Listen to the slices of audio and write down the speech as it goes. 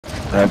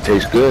That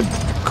tastes good.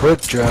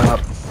 Quick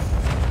drop.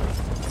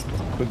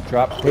 Quick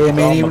drop. Hey, I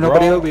mean, even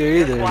nobody over here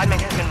either. Squad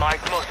mate has been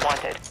marked most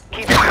wanted.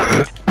 Keep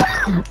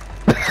it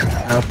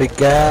covered. I'll be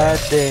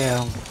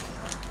goddamn.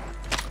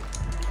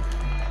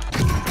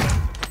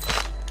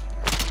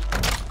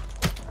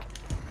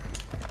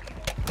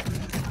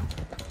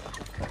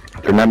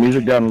 Turn that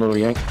music down a little,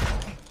 Yank.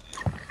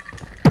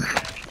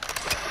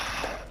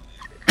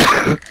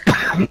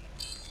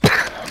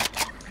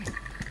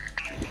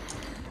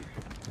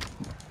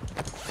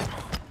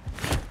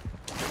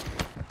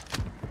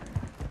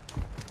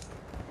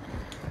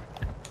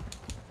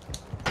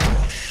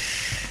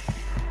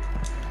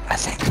 I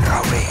think they're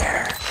over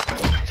here.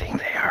 I think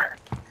they are.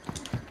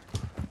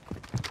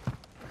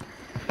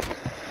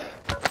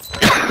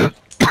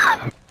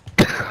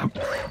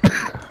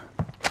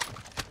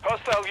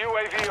 Hostile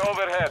UAV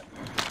overhead.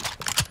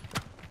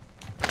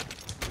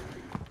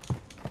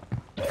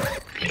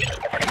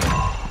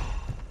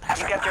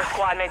 You kept your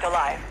squad mate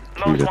alive.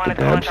 We Most got the wanted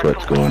dab contract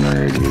sweats complete. going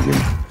already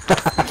again.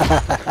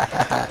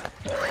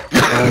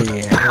 Oh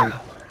yeah.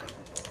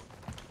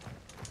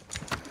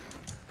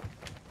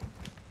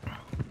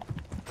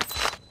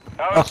 Our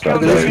Oh, look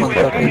at this counter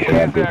motherfucker. UAV I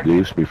is this active.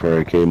 goose before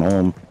I came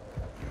home.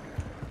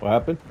 What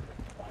happened?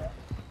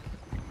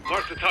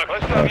 Mark the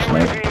target. Hostile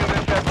UAV in the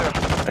sector.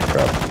 I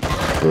dropped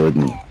Hood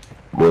and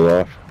Bill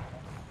off.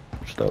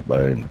 Stopped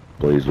by and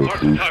blazed with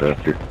goose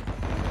after.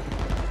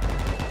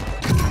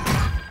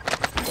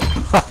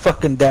 I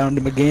fucking downed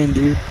him again,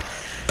 dude.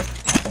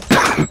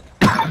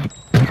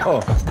 Oh,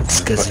 It's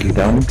because Fucking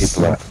down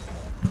people at.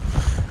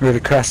 right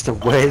across the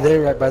way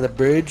there, right by the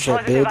bridge, that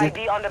Positive building.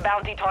 ID on the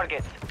bounty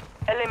targets.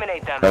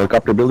 Eliminate them.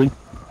 Helicopter building?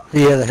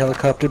 Yeah, the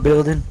helicopter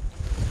building.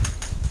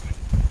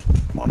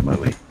 I'm on my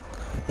way.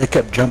 They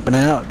kept jumping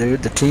out,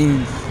 dude. The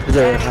team,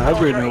 they're Enemy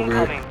hovering soldier over it.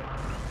 incoming.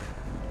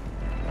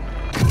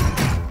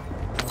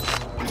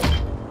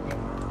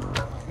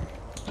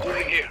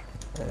 Moving here.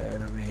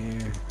 Right over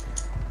here.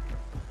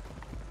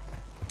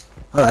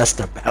 Oh, that's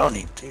the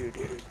bounty too,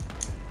 dude.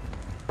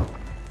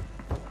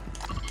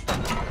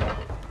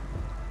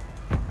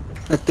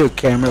 I threw a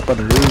camera up on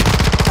the roof.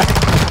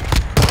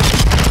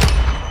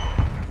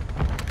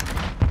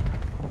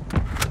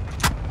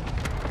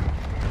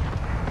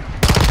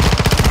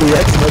 Dude,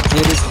 that's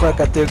legit as fuck.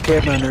 I threw a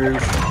camera on the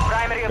roof.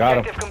 Primary Got him.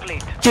 objective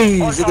complete.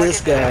 Jeez, All look at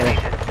this targets guy.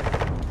 eliminated.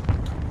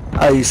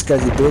 Oh, you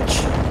scuzzy bitch.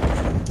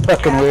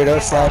 Fucking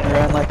weirdo sliding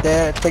around like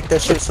that. Take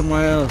that shit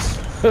somewhere else.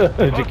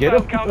 did you get Hostile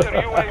him? counter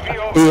UAV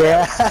overhead.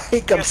 Yeah, he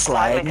Your comes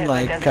squad mate sliding has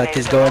like been Cuck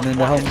is designated going the into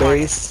most home wanted target.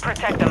 base.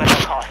 Protect them at all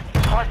costs.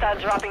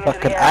 Hostiles dropping into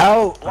Fucking the area.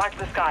 out. Watch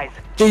the skies.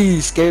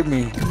 Jeez, scared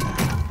me.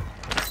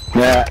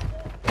 Yeah.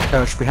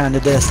 Crouch behind the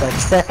desk like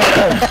that.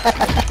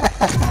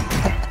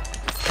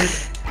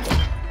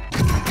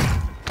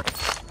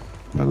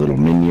 My little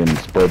minion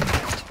spud.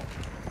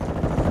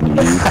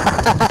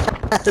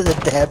 The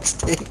dab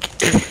stick.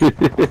 Your team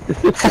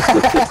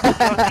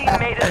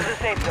made it to the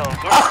safe zone.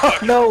 Oh,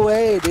 no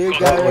way, dude.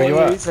 Guy Where right you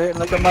here, at? he's hurting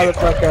like a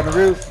motherfucker on the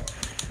roof.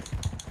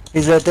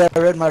 He's right there,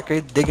 red marker,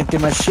 he's digging through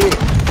my shit.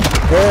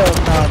 Hell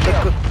no,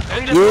 yeah.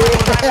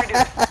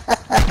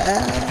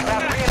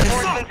 Grab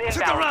reinforcements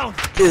inbound.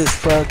 This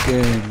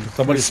fucking.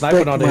 Somebody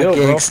sniping on the respect hill, my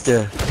bro.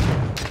 gangsta.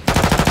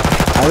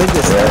 I think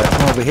this is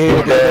over here,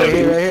 He's dude, dead, right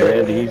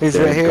here. he's He's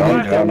dead. right here,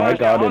 Gone dude. down, I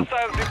got him.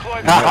 Hostiles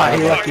deployed. Ah,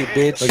 you lucky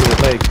bitch. Look at his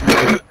leg.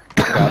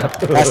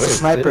 That's the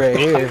sniper right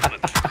here.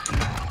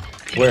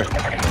 Where?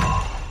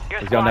 Your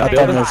He's squad on that mate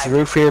Up on building? this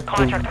roof here,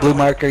 blue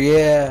marker,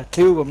 yeah.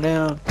 Two of them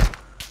now. I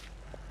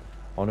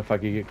wonder if I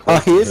could get Oh,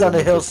 close. he is on the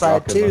Just hillside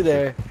rocket launcher. too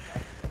there.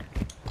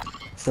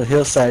 It's the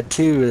hillside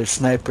too with a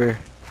sniper.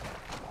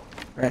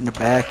 Right in the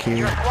back Your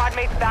here. squad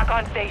mate's back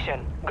on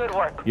station. Good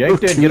work.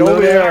 Yankton, get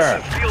over there.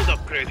 Field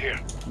upgrade here.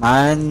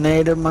 My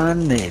native, my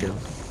native.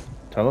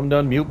 Tell him to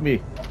unmute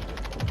me.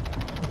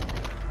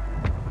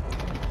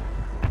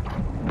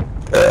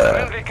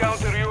 Friendly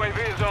counter UAV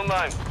is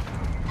online.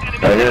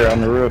 Right here on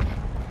the roof.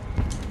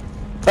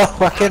 Oh,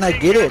 why can't I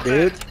get it,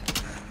 dude?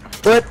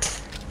 What?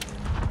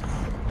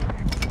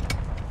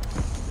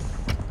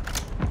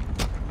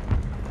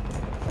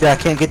 Yeah, I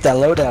can't get that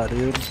loadout,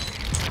 dude.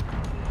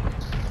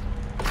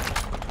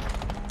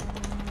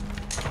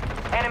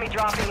 Enemy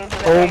dropping into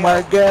the Oh area.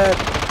 my god.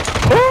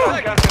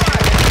 Oh,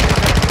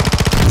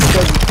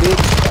 scuzzy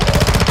bitch.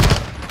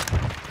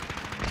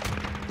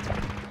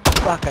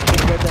 Fuck, I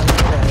can't get that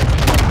loadout.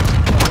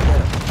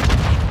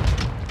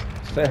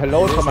 Say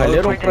hello to my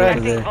little Over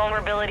friend. there. Detecting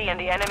vulnerability in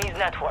the enemy's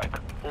network.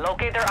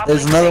 Locate their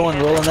There's uplink another one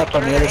station rolling up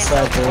on the and other secure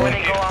side their intel there. before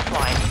they go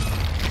offline.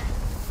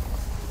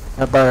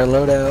 I buy our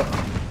loadout.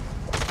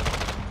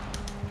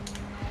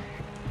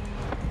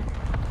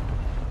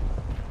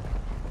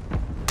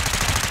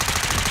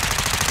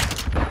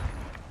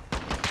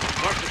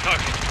 Mark the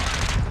target.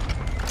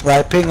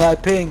 Light ping,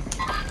 light ping.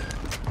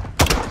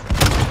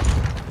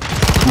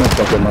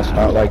 Motherfucker must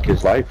not like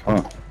his life,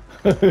 huh?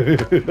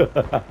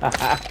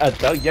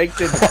 Tell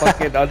Yankton to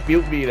fucking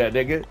unmute me, that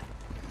nigga.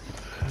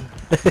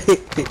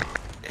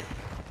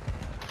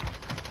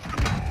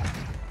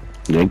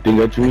 Yankton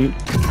got you mute?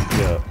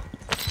 Yeah.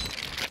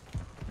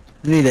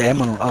 You need the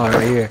ammo. Oh,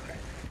 right here.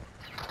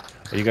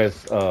 Are you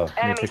guys,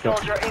 Enemy pick up?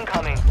 soldier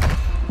incoming.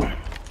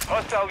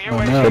 Hostile Oh,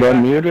 UAV. no. Put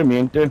on mute or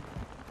miente?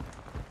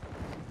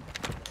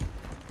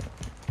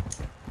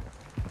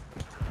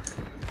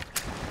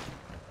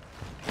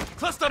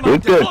 Cluster mine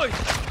Good, good. deployed.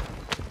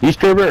 East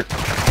Trevor.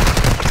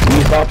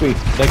 Please copy.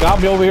 They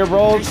got me over here,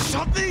 bro. He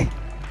shot me.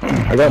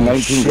 I got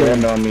 19 Shit.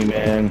 grand on me,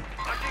 man.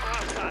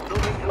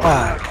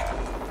 Fuck.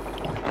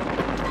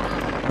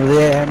 Where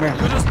they at, Hammer?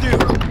 Good as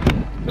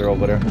new. They're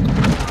over there.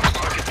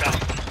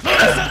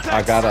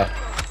 I got a.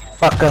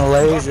 Fucking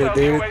laser, Hostile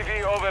dude.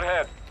 UAV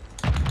overhead.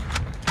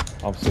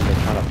 I'm sitting there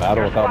trying to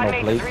battle without Squad no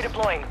mates plates.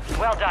 redeploying.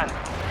 Well done.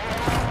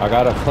 I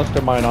got a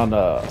cluster mine on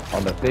the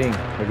thing.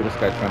 Look at this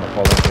guy trying to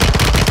fall into.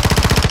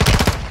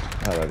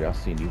 Alright, I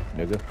seen you,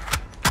 nigga.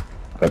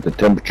 Got the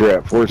temperature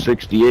at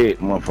 468.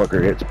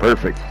 Motherfucker hits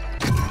perfect.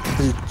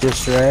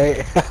 Just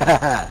right.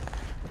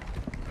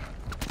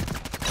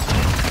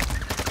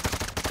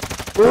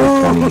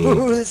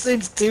 Ooh, this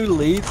thing's too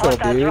lethal,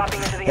 Hostile dude. dropping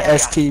into the The area.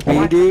 STB, Watch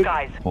the dude.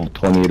 skies. Full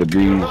 20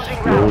 degrees.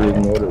 Lower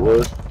than what it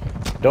was.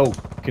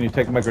 Dope. Can you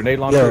take my grenade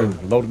launcher Yo.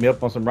 and load me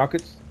up on some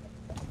rockets?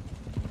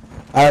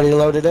 I already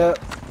loaded up.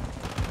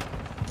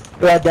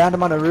 Dude, I downed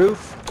him on the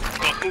roof.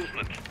 Got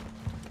movement.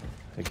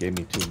 They gave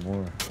me 2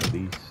 more at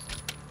least.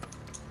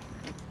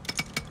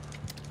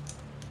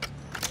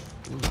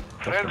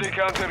 Friendly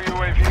counter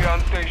UAV on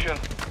station.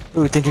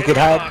 Ooh, think you could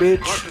hide,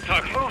 bitch? Mark the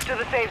target. Move to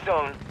the safe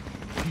zone.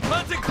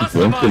 Planting cluster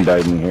Winston mine.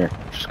 died in here.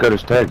 Just got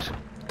his tags.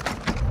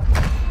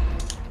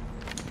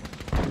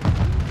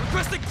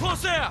 Requesting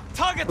close air.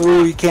 Target.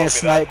 Ooh, you can't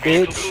snipe,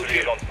 bitch.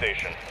 Blue on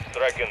station.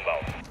 Strike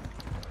inbound.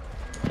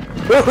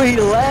 Ooh, he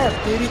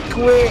left, dude. He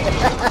quit.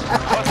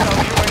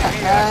 Hostile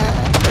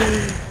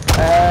UAV.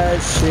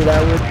 Ah, shit,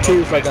 I would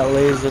too if I got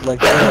lasered like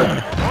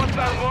that.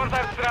 Hostile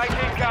mortar strike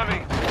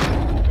incoming.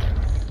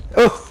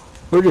 Oh,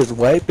 we're just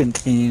wiping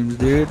teams,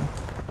 dude.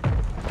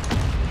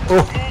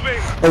 Oh,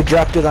 Moving. they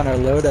dropped it on our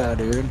loadout,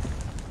 dude.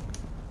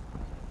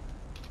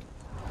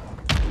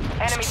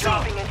 Enemy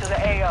dropping into the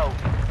AO.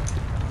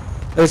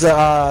 There's a,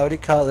 what do you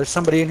call it? There's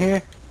somebody in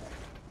here?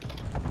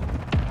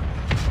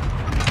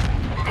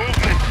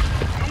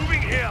 Movement.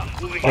 Moving here.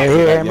 Moving Right here.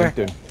 here, At Hammer.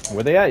 Yankton.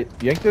 Where they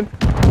at? Yankton?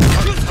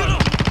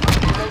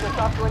 Laser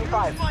top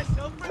 25.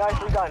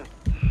 Nicely done.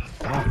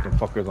 Fuck, them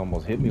fuckers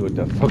almost hit me with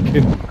that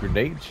fucking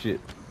grenade shit.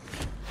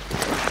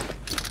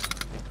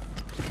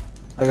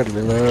 I gotta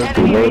reload.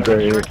 Enemy Reload right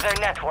here. secured their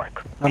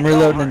network. I'm It's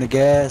reloading over. in the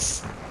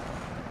gas.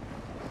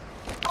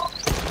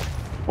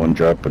 One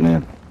dropping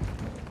in.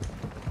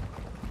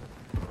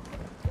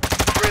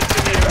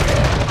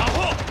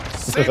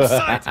 Same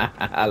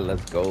site.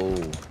 Let's go.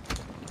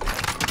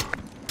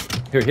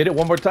 Here, hit it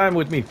one more time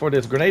with me for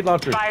this grenade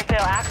launcher. Fire sale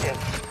active.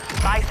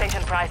 Buy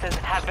station prices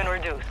have been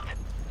reduced.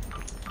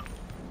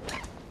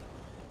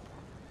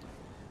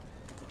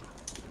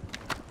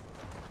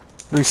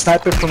 We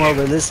sniping from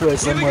over this way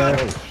somewhere.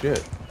 Oh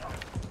shit.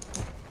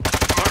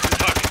 Mark the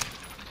target.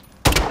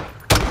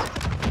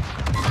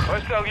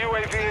 Hostile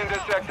UAV in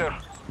this sector.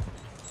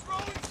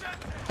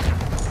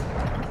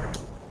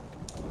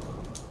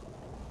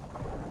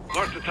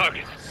 Mark the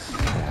target.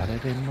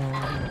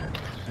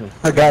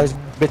 That guy's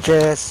bitch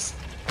ass.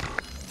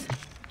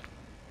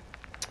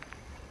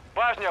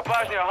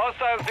 Pajnia,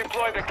 hostiles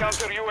deploy the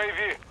counter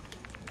UAV.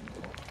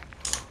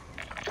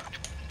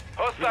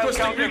 Hostile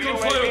Requesting counter recon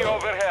UAV flyover.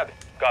 overhead.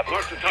 Copy.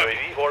 Mark the target.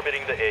 UAV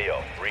orbiting the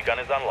AO. Recon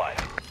is online.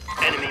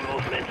 Enemy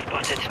movement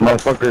spotted.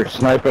 Motherfucker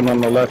sniping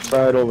on the left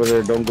side over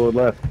there. Don't go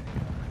left.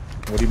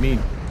 What do you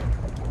mean?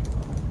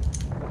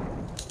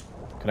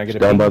 Can I get a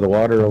Down ping? by the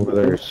water over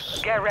there.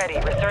 Get ready.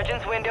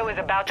 Resurgence window is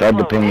about to Tried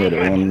to close. ping it.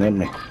 It won't hit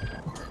me.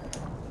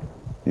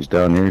 He's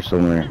down here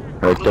somewhere.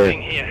 Right there.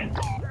 Here.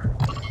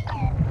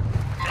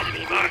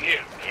 Enemy mark here.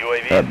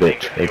 UAV That is bitch,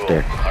 being right fuel.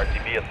 there.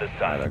 RTB at this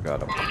Alright, I time.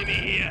 got him. Enemy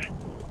here.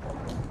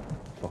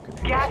 Fucking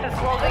hate Gas is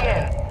closing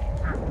in.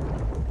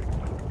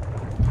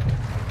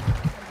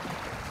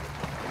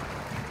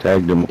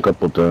 Tagged him a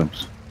couple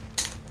times.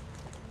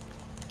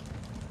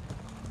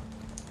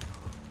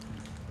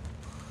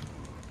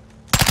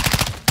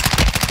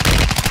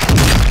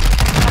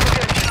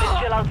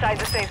 Still outside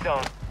the safe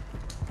zone.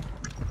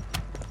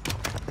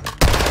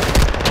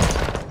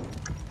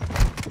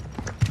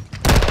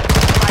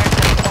 Fire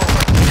sale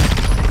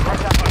over.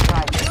 Heads up for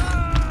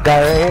strike.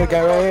 Guy right here,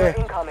 guy right Soldier here.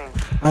 incoming.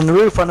 On the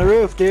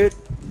roof, dude.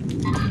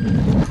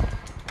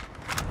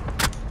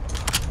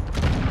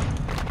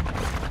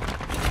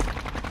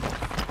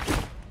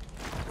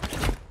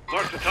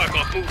 Mark the target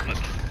off movement.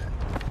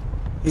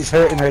 He's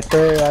hurting right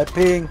there. I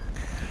ping.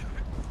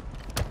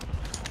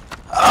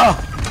 Oh,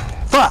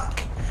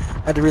 fuck.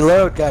 I had to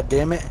reload, god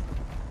damn it.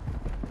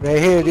 Right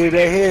here, dude,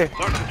 right here.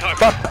 Mark the target.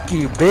 Fuck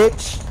you,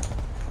 bitch.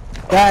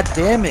 God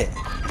damn it.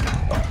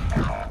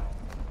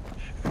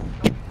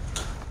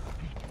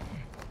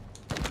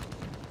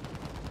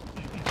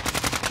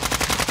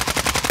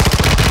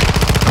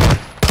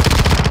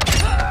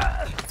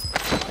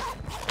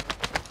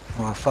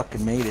 Oh, I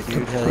fucking made it,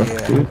 dude. Hell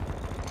yeah. Dude.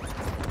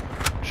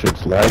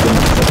 Shit's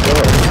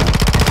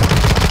lagging.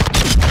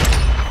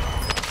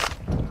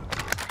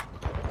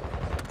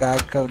 guy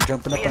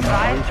jumping up Be on the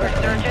advised, roof.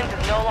 right there.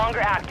 resurgence is no longer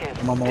active.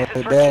 I'm on my This way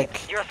is for back.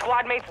 keeps. Your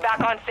squad mate's back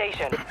on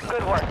station.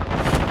 Good work.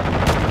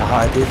 Oh,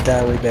 I did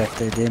die way back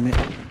there, damn it.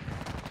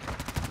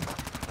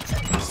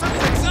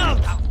 Something's out!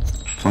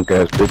 Punk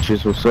ass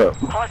bitches, what's up?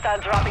 Hostile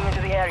dropping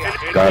into the area.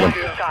 Got him.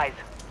 Skies.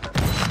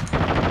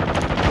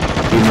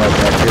 Team right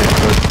back here.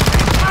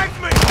 Tag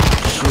me!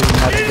 Shoot,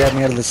 now to grab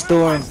me out of the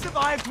storm.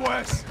 Survived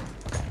worse.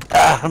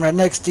 Ah, I'm right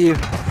next to you.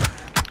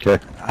 Okay.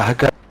 I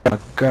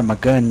grabbed my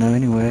gun now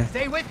anyway.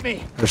 Stay with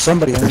me. There's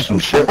somebody on There's some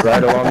shit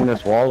right along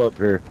this wall up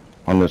here.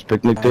 On this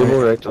picnic table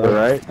right to the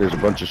right, there's a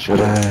bunch of shit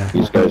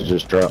these guys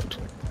just dropped.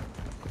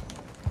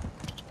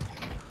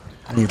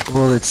 I need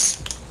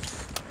bullets.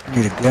 I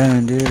need a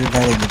gun, dude.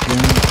 That ain't a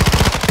gun.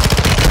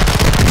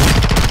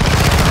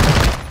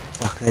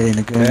 Fuck, that ain't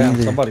a gun Damn,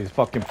 either. somebody's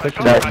fucking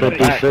picking Got up my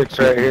back. 56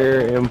 right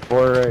here,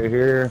 M4 right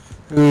here.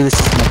 Ooh, this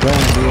is my gun,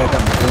 dude. I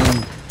got my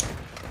gun.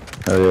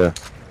 Oh yeah.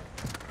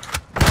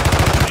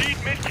 Need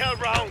mid-cal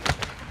rounds.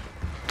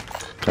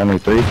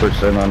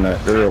 23% on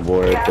that durable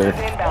right Gas is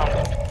there.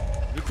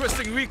 inbound.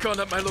 Requesting recon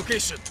at my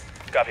location.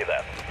 Copy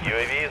that.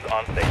 UAV is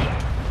on station.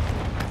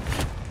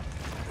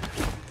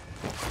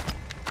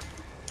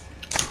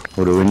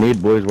 What do we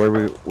need, boys?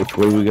 Which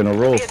way we gonna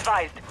roll? Be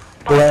advised.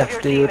 Part of Left,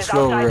 your dude. team Let's is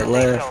go outside the safe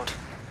left.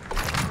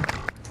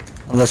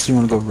 zone. Unless you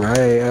want to go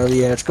right. Oh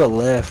yeah, let's go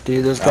left,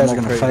 dude. Those guys are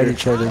gonna okay fight here.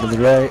 each other to the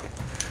right.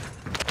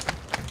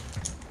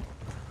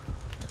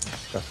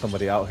 Got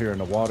somebody out here in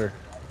the water.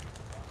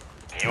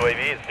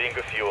 UAV is being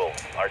a fuel.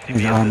 RTB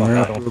He's is on Fuck, Ammo I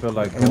up. don't feel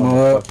like Ammo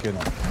going up. fucking...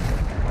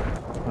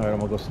 Alright, I'm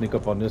gonna go sneak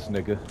up on this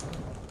nigga.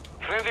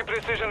 Friendly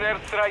precision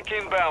airstrike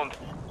inbound.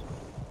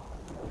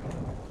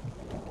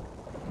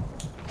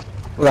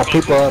 We got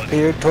people up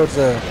here towards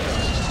the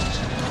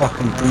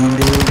fucking thing,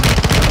 dude.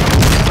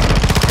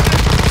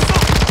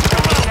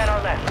 13 men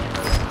are left.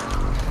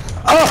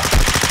 Oh!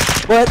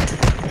 What?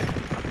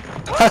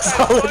 I was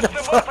all in the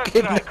What's the weapon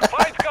fucking strike?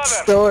 Find cover.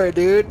 store,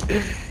 dude.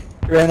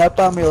 Ran up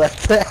on me like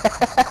that.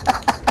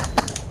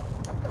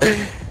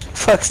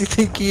 Fuck's he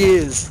think he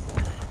is?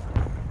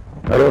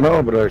 I don't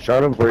know, but I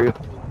shot him for you.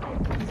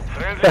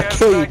 Friendly I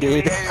kill you, airstrike in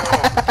dude. the AO.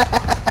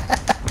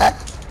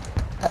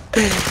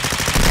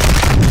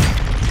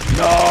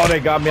 No, they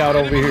got me out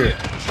over here.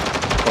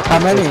 How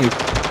many?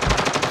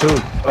 Two.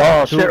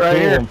 Oh Two- shit! Right two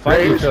of here, them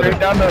fighting each other.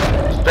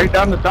 straight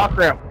down the dock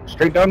ramp.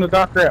 Straight down the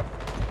dock ramp.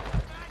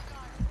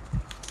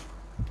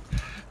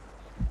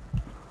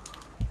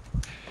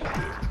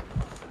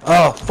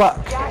 Oh,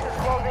 fuck. Gas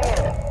is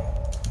closing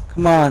in.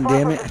 Come on, Far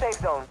damn from it. the safe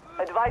zone.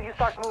 Advise you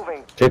start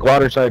moving. Take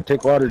water side.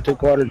 Take water.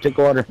 Take water. Take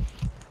water.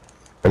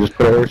 I just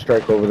put an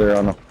airstrike over there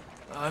on them.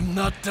 I'm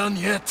not done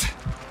yet.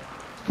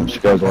 You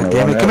guys want to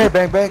Damn run it. Come at here, it?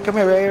 bang, bang. Come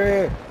here, right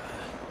here.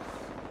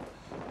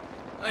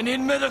 I need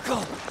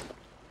medical.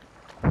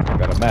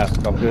 Got a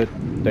mask, I'm good.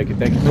 Thank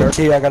you, sir.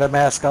 T, I got a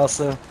mask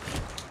also.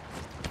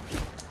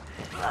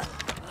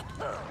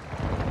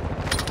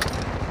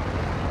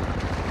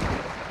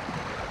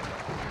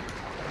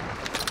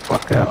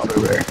 Fuck out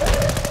over there.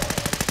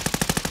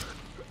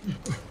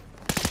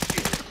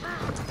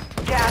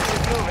 Gas is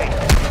moving.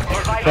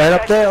 Advise Right you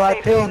up there, guys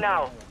light to safe zone pin.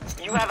 now.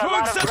 You have a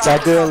lot of It's all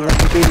good. Let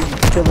me beat him.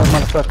 Kill them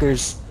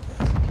motherfuckers.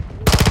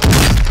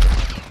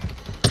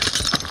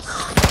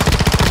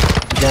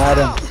 Got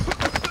him.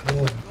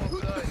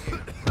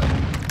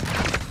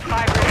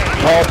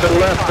 Oh, to the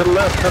left. To the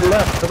left. To the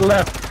left. To the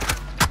left.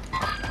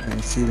 I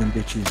see them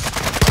bitches.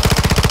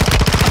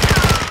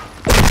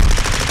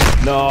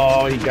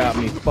 No, he got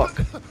me. Fuck.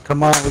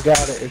 Come on, we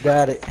got it. We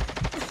got it.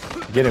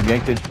 Get him,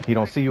 Yankton. He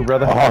don't see you,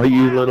 brother. Oh,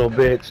 you little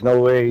bitch. No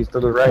way. He's to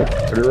the right.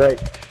 To the right.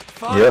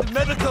 Find Yep.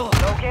 medical.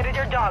 Located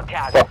your dog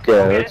tag. Fuck yeah,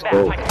 Go get let's it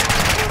go.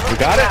 back. We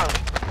got it?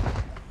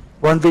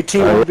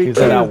 1v2, Alright, 1v2. He's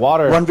in that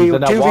water. 1v, He's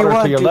in that water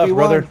 2v1, to your left, 2v1.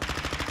 brother.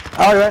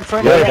 Oh, right in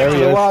front Yeah, of you. there Right he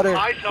in the is. water.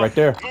 Eyes up. Right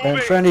there. Right in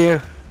front of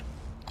you.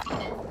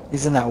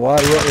 He's in that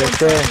water. Yeah, right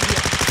there.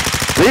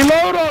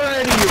 Reload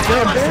already, you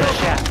dumb bitch.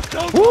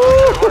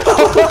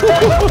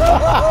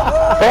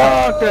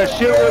 Fuck, that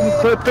shit wouldn't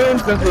clip in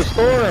since the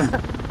storm.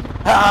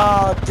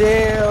 Oh,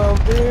 damn,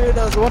 dude.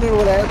 I was wondering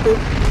what happened.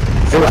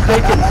 It was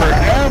taking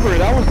forever.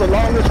 That was the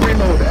longest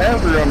reload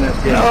ever on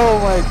this game. Oh,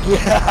 my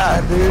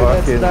God, dude.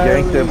 Fucking that's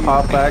yanked him, gnarly.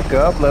 pop back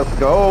up. Let's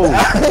go.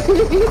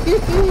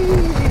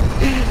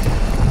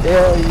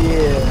 Hell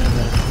yeah.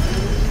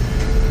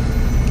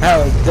 That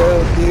was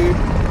dope, dude.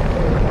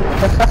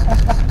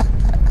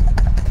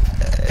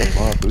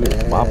 Wow, dude,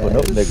 it's mopping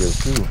up niggas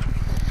too.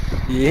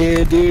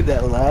 Yeah, dude,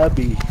 that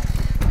lobby.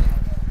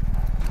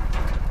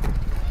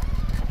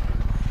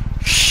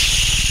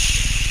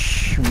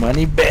 Shh,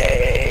 money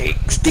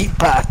bags, deep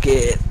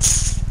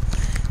pockets.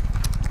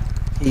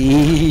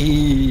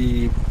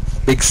 Eee,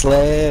 big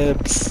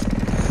slabs.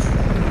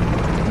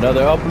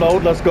 Another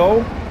upload. Let's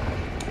go.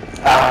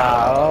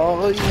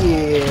 Oh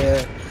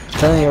yeah.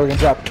 Telling you, we're gonna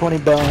drop 20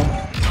 bone.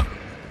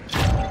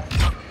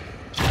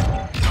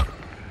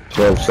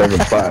 12, 7,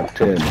 5,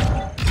 10.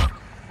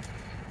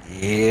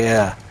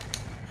 Yeah.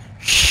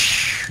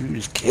 Shh,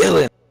 who's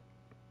killing?